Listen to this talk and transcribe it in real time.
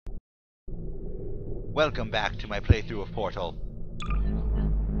Welcome back to my playthrough of Portal.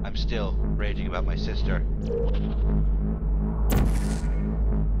 I'm still raging about my sister.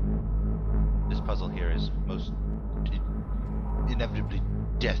 This puzzle here is most inevitably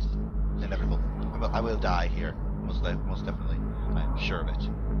death inevitable. I will die here, most definitely. I'm sure of it.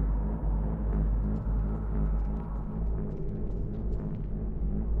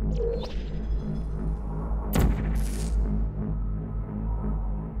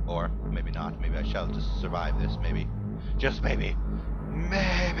 Or maybe not. Maybe I shall just survive this. Maybe, just maybe,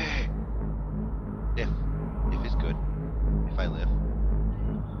 maybe. If it's good. If I live.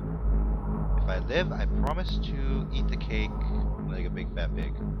 If I live, I promise to eat the cake like a big fat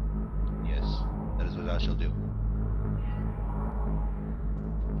pig. Yes, that is what I shall do.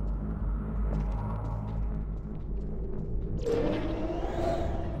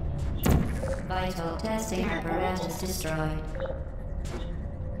 Vital testing apparatus destroyed.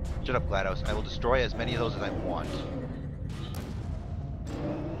 Shut up, GLaDOS. I will destroy as many of those as I want.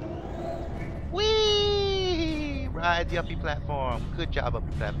 Whee! Ride the uppy platform. Good job,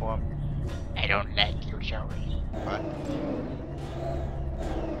 uppy platform. I don't like you, Joey. What?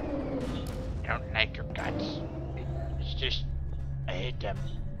 I don't like your guts. It's just, I hate them.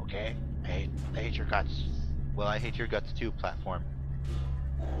 Okay? I hate your guts. Well, I hate your guts too, platform.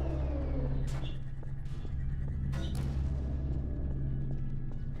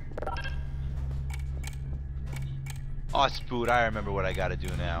 Oh, Spoot, I remember what I gotta do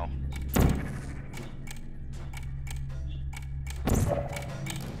now.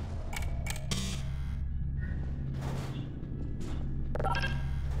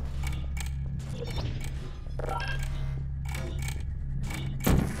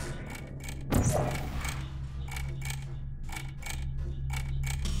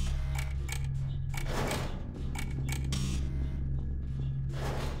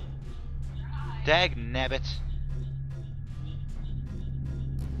 Dag nabbit.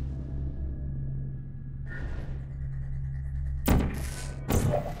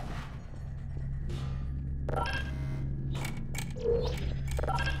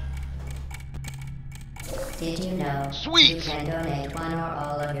 Did you know Sweet! You can donate one or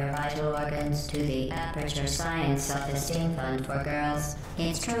all of your vital organs to the Aperture Science Self-Esteem Fund for Girls?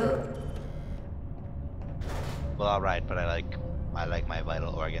 It's true. Well, alright, but I like my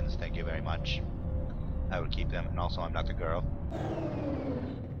vital organs, thank you very much. I will keep them, and also I'm not a girl.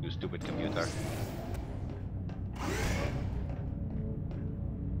 You stupid computer.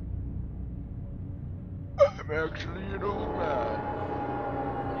 I'm actually an old man.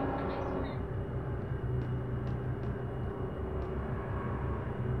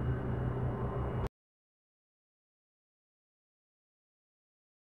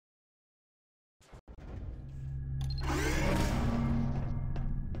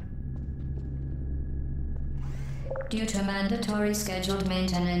 Due to mandatory scheduled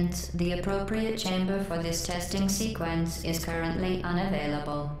maintenance, the appropriate chamber for this testing sequence is currently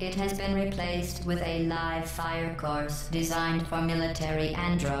unavailable. It has been replaced with a live fire course designed for military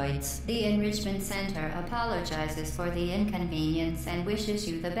androids. The Enrichment Center apologizes for the inconvenience and wishes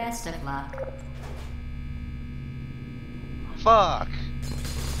you the best of luck. Fuck!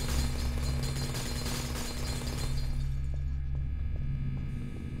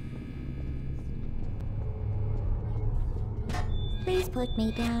 Please put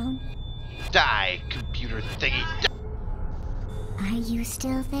me down. Die, computer thingy! Are you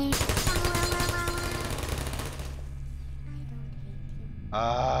still there?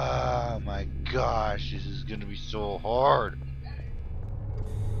 Ah, my gosh, this is gonna be so hard.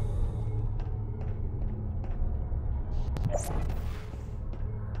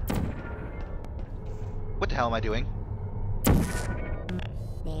 What the hell am I doing? There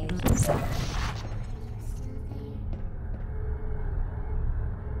you go.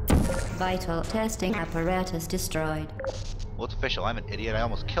 Vital testing apparatus destroyed. Well, it's official. I'm an idiot. I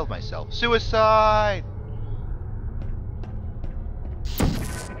almost killed myself. Suicide!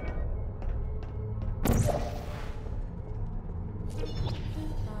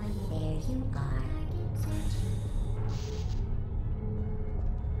 There you are.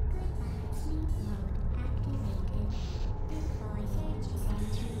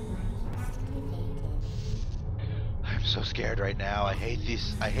 I'm so scared right now. I hate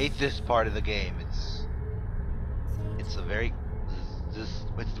this part of the game. It's a very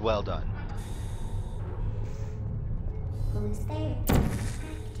it's well done. Who's there?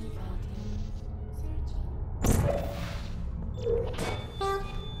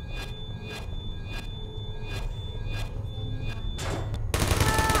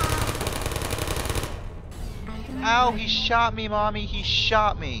 Help. Ow, he shot me, Mommy. He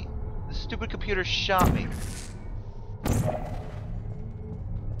shot me. The stupid computer shot me.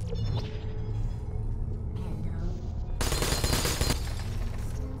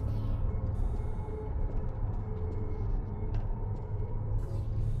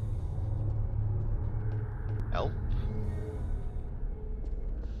 Help?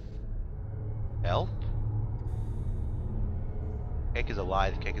 Help? Cake is a lie,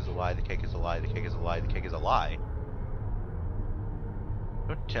 the cake is a lie, the cake is a lie, the cake is a lie, the cake is a lie.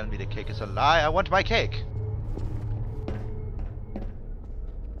 Don't tell me the cake is a lie, I want my cake!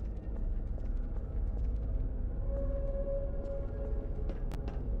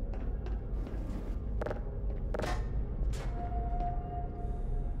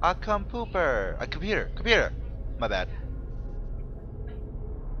 A computer! A computer! Computer! My bad.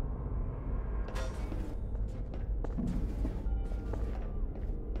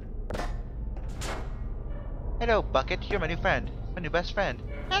 Hello, Bucket. You're my new friend. My new best friend.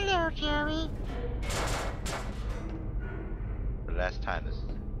 Hello, Jerry. For the last time, this is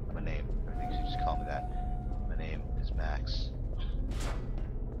my name. I think you should just call me that. My name is Max.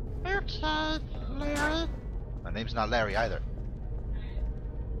 Okay, Larry. My name's not Larry either.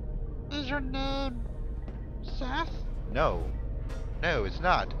 Is your name Seth? No. No, it's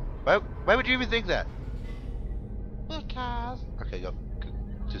not. Why would you even think that? Because Okay, go.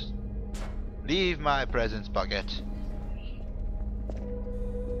 Just leave my presence, Bucket.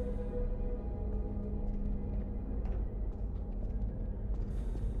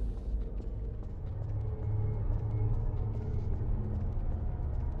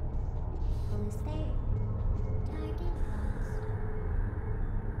 Who's there? Target lost.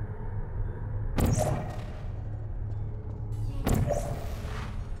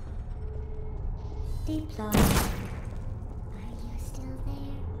 Deploy. Are you still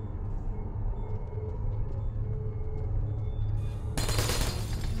there?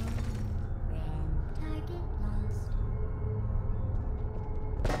 Target lost.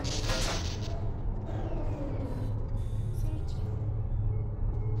 Searching.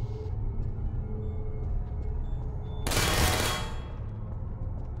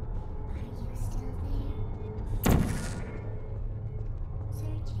 Are you still there?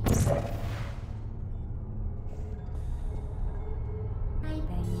 Searching.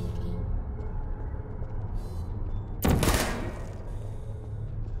 Hibernating.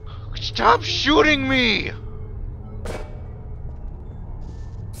 Stop shooting me!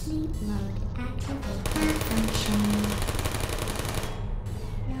 Sleep mode activate malfunction.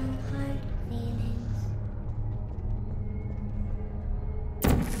 No hard feelings.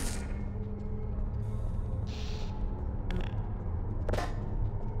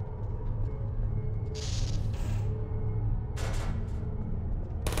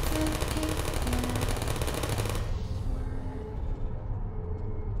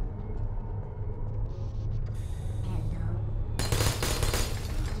 Hello.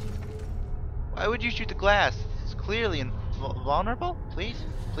 Why would you shoot the glass? It's clearly invulnerable. Please?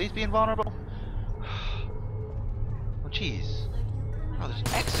 Please be invulnerable? Oh, jeez. Oh, there's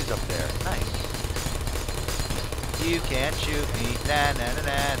X's up there. Nice. You can't shoot me. Na na na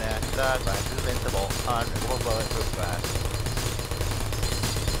na na. The glass is invincible. Unremovable bulletproof glass.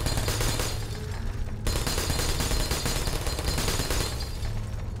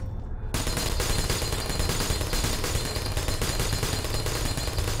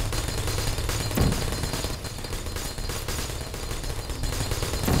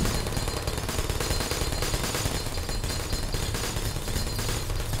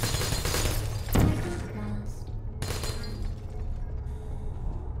 Target lost.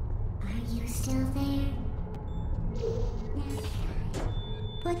 Are you still there? Now,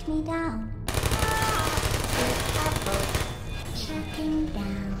 put me down. Good apple. Shutting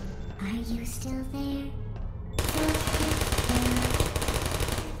down. Are you still there? Focus down.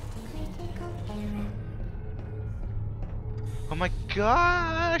 Critical error. Oh my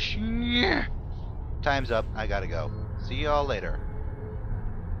gosh! Yeah. Time's up. I gotta go. See y'all later.